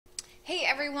Hey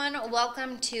everyone,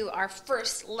 welcome to our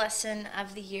first lesson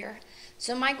of the year.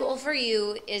 So my goal for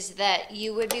you is that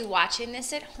you would be watching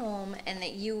this at home and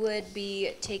that you would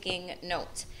be taking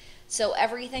notes. So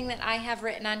everything that I have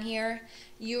written on here,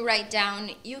 you write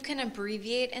down. You can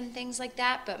abbreviate and things like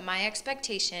that, but my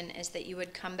expectation is that you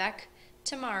would come back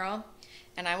tomorrow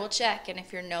and I will check, and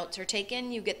if your notes are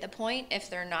taken, you get the point. If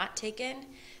they're not taken,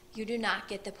 you do not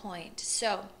get the point.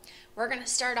 So we're going to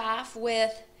start off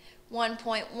with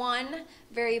 1.1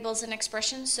 variables and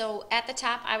expressions. So at the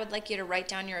top, I would like you to write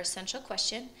down your essential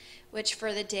question, which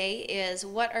for the day is,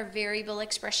 what are variable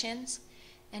expressions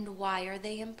and why are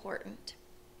they important?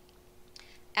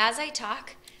 As I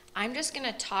talk, I'm just going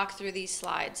to talk through these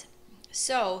slides.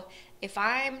 So if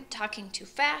I'm talking too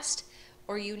fast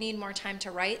or you need more time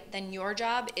to write, then your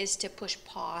job is to push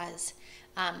pause.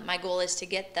 My goal is to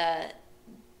get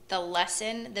the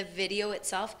lesson, the video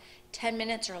itself, 10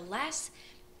 minutes or less.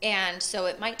 And so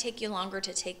it might take you longer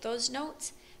to take those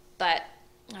notes, but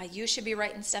you should be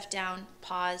writing stuff down,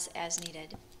 pause as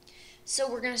needed.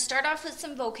 So we're going to start off with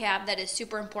some vocab that is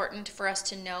super important for us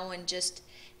to know and just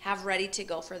have ready to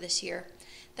go for this year.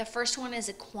 The first one is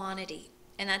a quantity,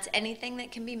 and that's anything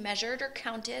that can be measured or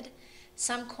counted.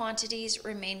 Some quantities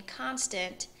remain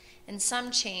constant, and some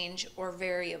change or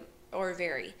vary.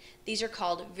 These are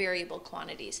called variable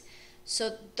quantities.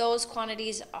 So those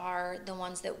quantities are the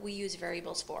ones that we use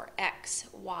variables for, X,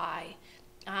 Y.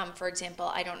 For example,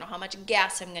 I don't know how much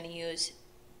gas I'm going to use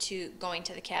going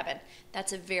to the cabin.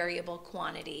 That's a variable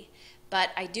quantity.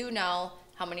 But I do know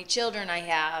how many children I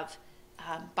have,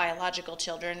 biological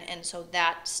children, and so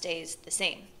that stays the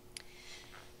same.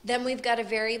 Then we've got a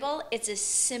variable. It's a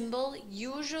symbol,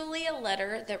 usually a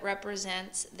letter, that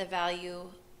represents the value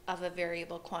of a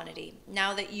variable quantity.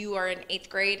 Now that you are in 8th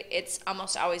grade, it's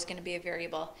almost always going to be a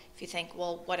variable. If you think,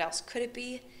 well, what else could it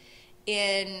be?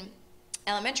 In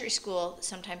elementary school,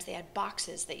 sometimes they had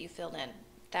boxes that you filled in.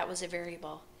 That was a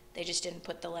variable. They just didn't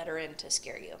put the letter in to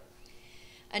scare you.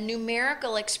 A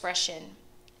numerical expression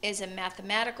is a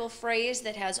mathematical phrase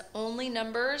that has only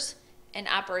numbers and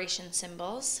operation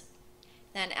symbols.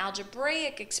 An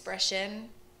algebraic expression,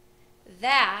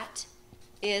 that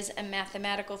is a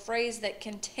mathematical phrase that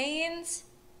contains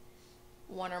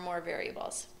one or more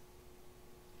variables.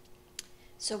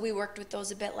 So we worked with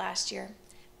those a bit last year.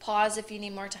 Pause if you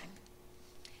need more time.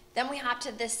 Then we hop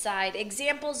to this side,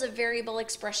 examples of variable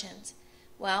expressions.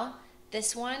 Well,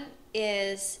 this one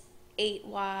is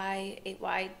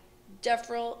 8y,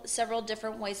 several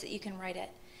different ways that you can write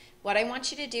it. What I want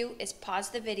you to do is pause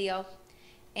the video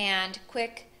and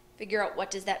quick figure out, what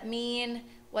does that mean?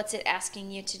 What's it asking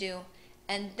you to do?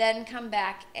 And then come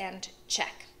back and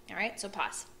check. All right, so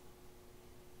pause.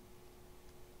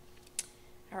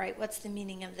 All right, what's the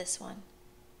meaning of this one?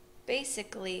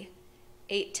 Basically,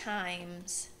 8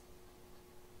 times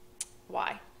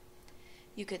y.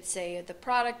 You could say the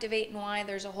product of 8 and y.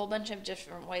 There's a whole bunch of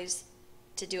different ways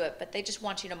to do it, but they just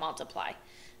want you to multiply.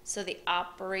 So the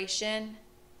operation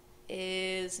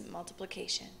is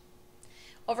multiplication.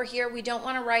 Over here, we don't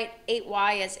want to write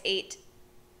 8y as 8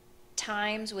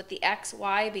 times with the x,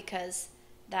 y, because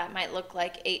that might look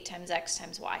like 8 times x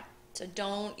times y. So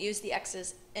don't use the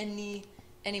x's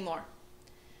anymore.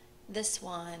 This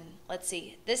one, let's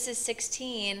see, this is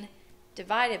 16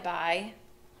 divided by,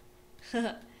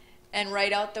 and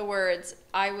write out the words.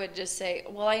 I would just say,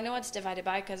 well, I know it's divided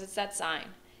by because it's that sign,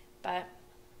 but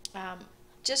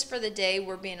just for the day,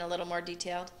 we're being a little more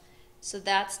detailed. So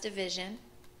that's division.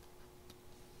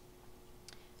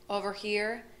 Over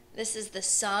here, this is the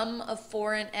sum of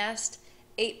 4 and s,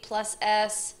 8 plus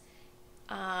s,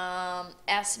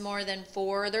 s more than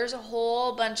 4. There's a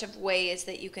whole bunch of ways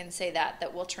that you can say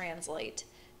that will translate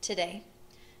today.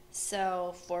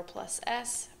 So 4 plus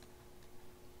s,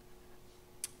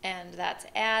 and that's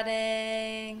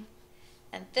adding.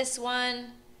 And this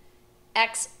one,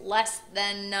 x less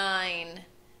than 9.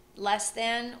 Less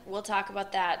than, we'll talk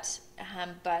about that,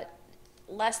 but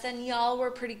less than, y'all were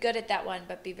pretty good at that one,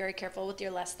 but be very careful with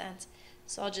your less thans.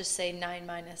 So I'll just say 9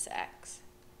 minus x.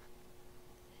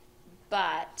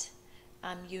 But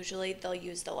usually they'll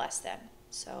use the less than.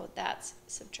 So that's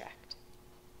subtract.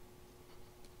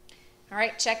 All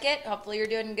right, check it. Hopefully you're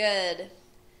doing good.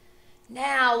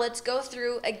 Now let's go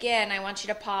through again. I want you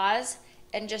to pause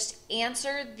and just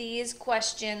answer these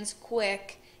questions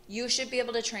quick. You should be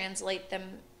able to translate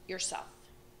them yourself.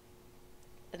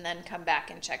 And then come back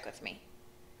and check with me.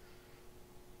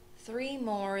 3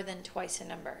 more than twice a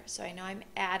number. So I know I'm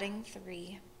adding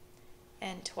 3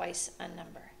 and twice a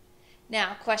number.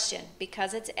 Now, question,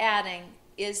 because it's adding,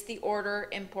 is the order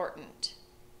important?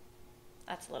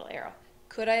 That's a little arrow.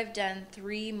 Could I have done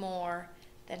 3 more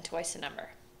than twice a number?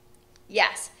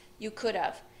 Yes, you could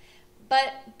have.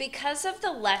 But because of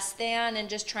the less than and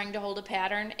just trying to hold a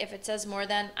pattern, if it says more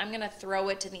than, I'm going to throw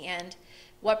it to the end.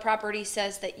 What property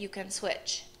says that you can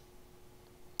switch?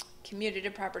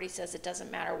 Commutative property says it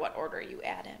doesn't matter what order you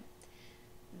add in.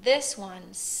 This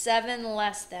one, 7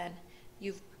 less than,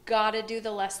 you've got to do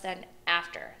the less than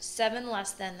after. 7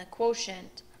 less than the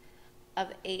quotient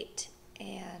of 8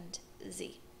 and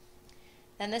z.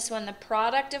 Then this one, the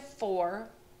product of 4,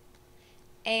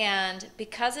 and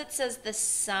because it says the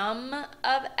sum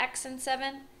of x and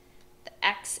 7, the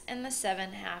x and the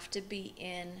 7 have to be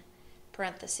in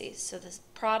parentheses. So the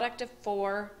product of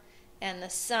 4 and the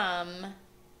sum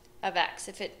of x.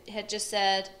 If it had just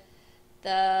said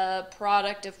the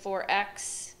product of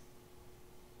 4x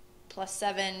plus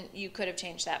 7, you could have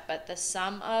changed that, but the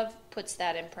sum of puts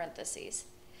that in parentheses.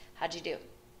 How'd you do?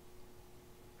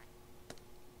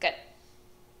 Good.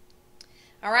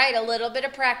 All right, a little bit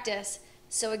of practice.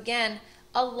 So again,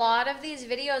 a lot of these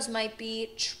videos might be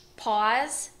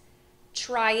pause,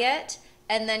 try it,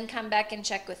 and then come back and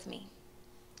check with me.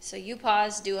 So you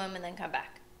pause, do them, and then come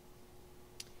back.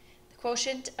 The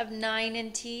quotient of 9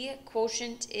 and t,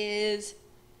 quotient is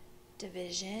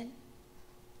division.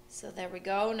 So there we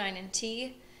go, 9 and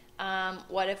t.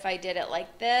 What if I did it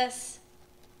like this?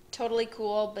 Totally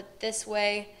cool, but this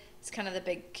way is kind of the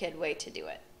big kid way to do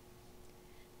it.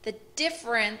 The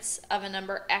difference of a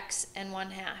number x and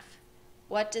 1/2.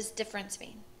 What does difference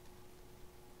mean?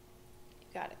 You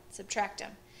got it. Subtract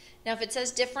them. Now if it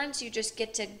says difference, you just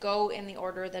get to go in the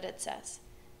order that it says.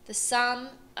 The sum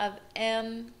of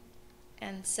m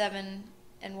and 7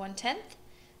 and 1/10.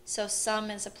 So sum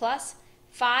is a plus.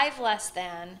 5 less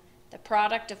than the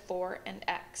product of 4 and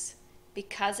x.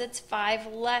 Because it's 5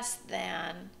 less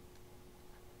than,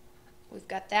 we've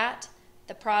got that.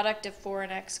 The product of 4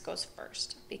 and x goes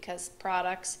first because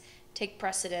products take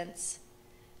precedence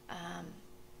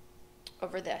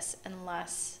over this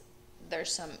unless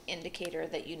there's some indicator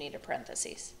that you need a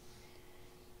parentheses.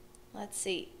 Let's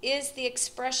see. Is the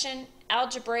expression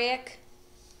algebraic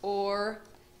or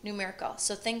numerical?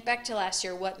 So think back to last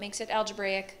year. What makes it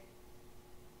algebraic?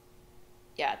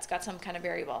 Yeah, it's got some kind of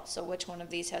variable. So which one of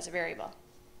these has a variable?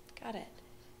 Got it.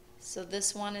 So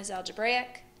this one is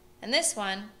algebraic, and this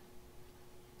one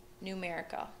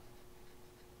numerical.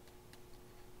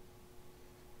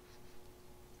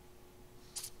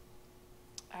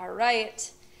 All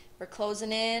right, we're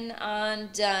closing in on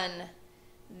done.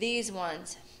 These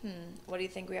ones, what do you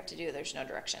think we have to do? There's no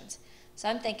directions. So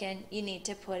I'm thinking you need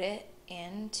to put it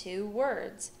into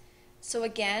words. So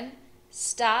again,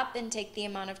 stop and take the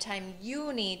amount of time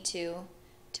you need to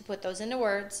put those into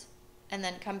words and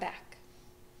then come back.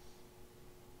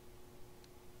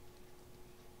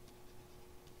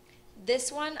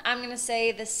 This one, I'm going to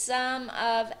say the sum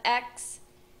of x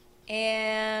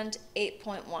and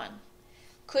 8.1.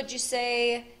 Could you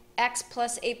say x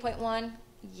plus 8.1?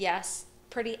 Yes,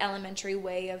 pretty elementary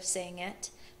way of saying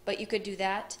it, but you could do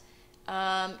that.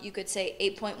 You could say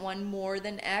 8.1 more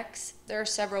than x. There are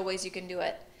several ways you can do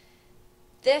it.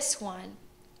 This one,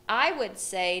 I would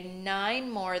say 9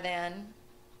 more than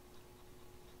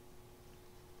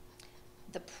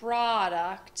the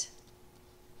product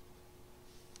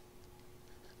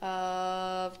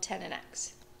of 10 and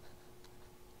x.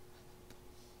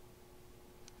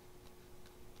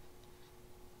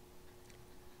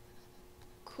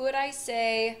 Could I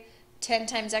say 10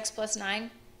 times x plus 9?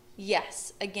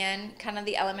 Yes. Again, kind of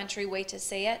the elementary way to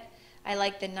say it. I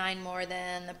like the 9 more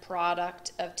than the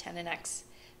product of 10 and x,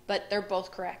 but they're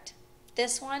both correct.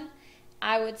 This one,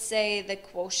 I would say the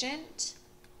quotient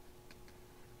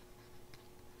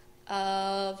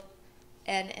of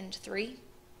n and 3.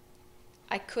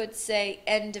 I could say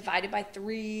n divided by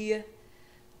 3.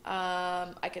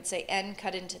 I could say n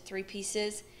cut into 3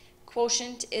 pieces.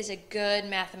 Quotient is a good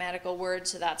mathematical word,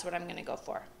 so that's what I'm going to go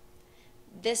for.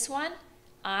 This one,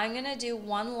 I'm going to do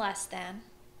 1 less than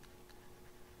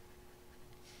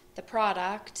the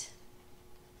product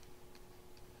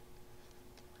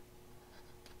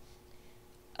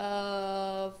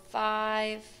of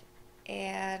 5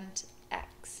 and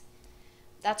x.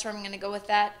 That's where I'm going to go with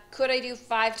that. Could I do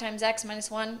 5 times x minus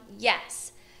 1?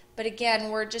 Yes. But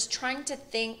again, we're just trying to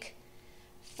think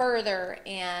further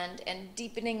and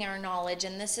deepening our knowledge,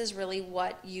 and this is really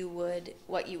what you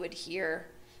would hear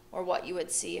or what you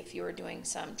would see if you were doing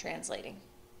some translating.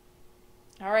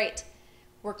 All right.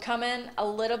 We're coming a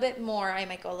little bit more. I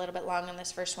might go a little bit long on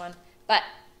this first one, but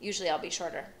usually I'll be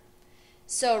shorter.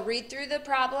 So read through the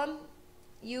problem.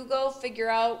 You go figure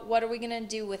out what are we going to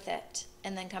do with it,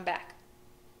 and then come back.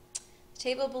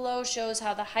 Table below shows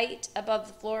how the height above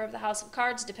the floor of the house of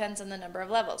cards depends on the number of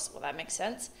levels. Well, that makes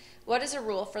sense. What is a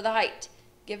rule for the height?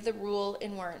 Give the rule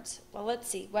in words. Well, let's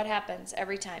see. What happens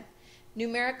every time?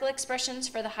 Numerical expressions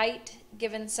for the height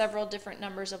given several different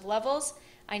numbers of levels.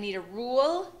 I need a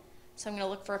rule, so I'm going to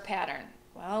look for a pattern.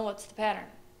 Well, what's the pattern?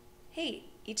 Hey,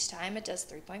 each time it does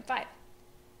 3.5.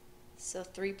 So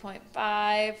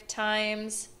 3.5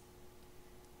 times,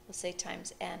 we'll say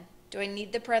times n. Do I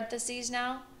need the parentheses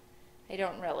now? I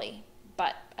don't really,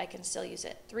 but I can still use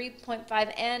it.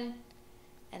 3.5n,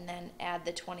 and then add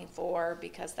the 24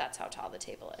 because that's how tall the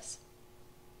table is.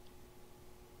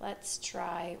 Let's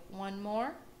try one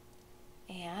more,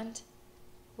 and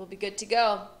we'll be good to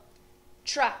go.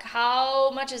 Truck, how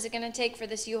much is it going to take for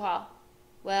this U-Haul?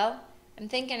 Well, I'm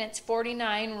thinking it's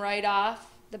 49 right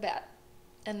off the bat.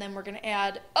 And then we're going to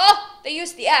add, oh, they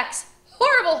used the X.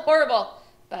 Horrible, horrible.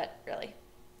 But really,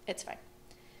 it's fine.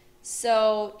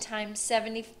 So times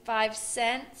 75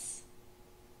 cents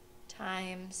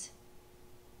times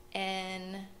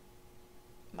n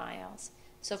miles.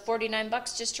 So 49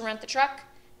 bucks just to rent the truck,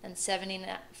 and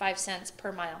 75 cents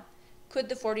per mile. Could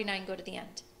the 49 go to the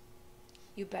end?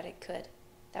 You bet it could.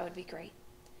 That would be great.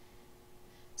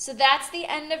 So that's the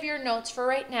end of your notes for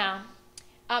right now.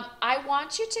 I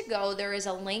want you to go, there is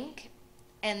a link,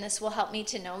 and this will help me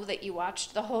to know that you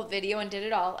watched the whole video and did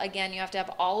it all. Again, you have to have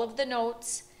all of the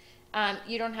notes.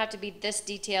 You don't have to be this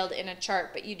detailed in a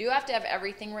chart, but you do have to have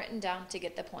everything written down to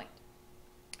get the point.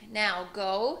 Now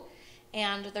go,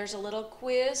 and there's a little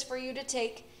quiz for you to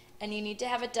take, and you need to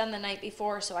have it done the night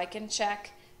before so I can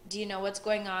check, do you know what's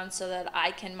going on, so that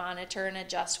I can monitor and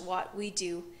adjust what we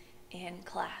do in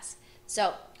class.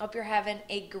 So, hope you're having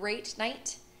a great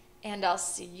night, and I'll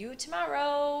see you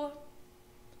tomorrow.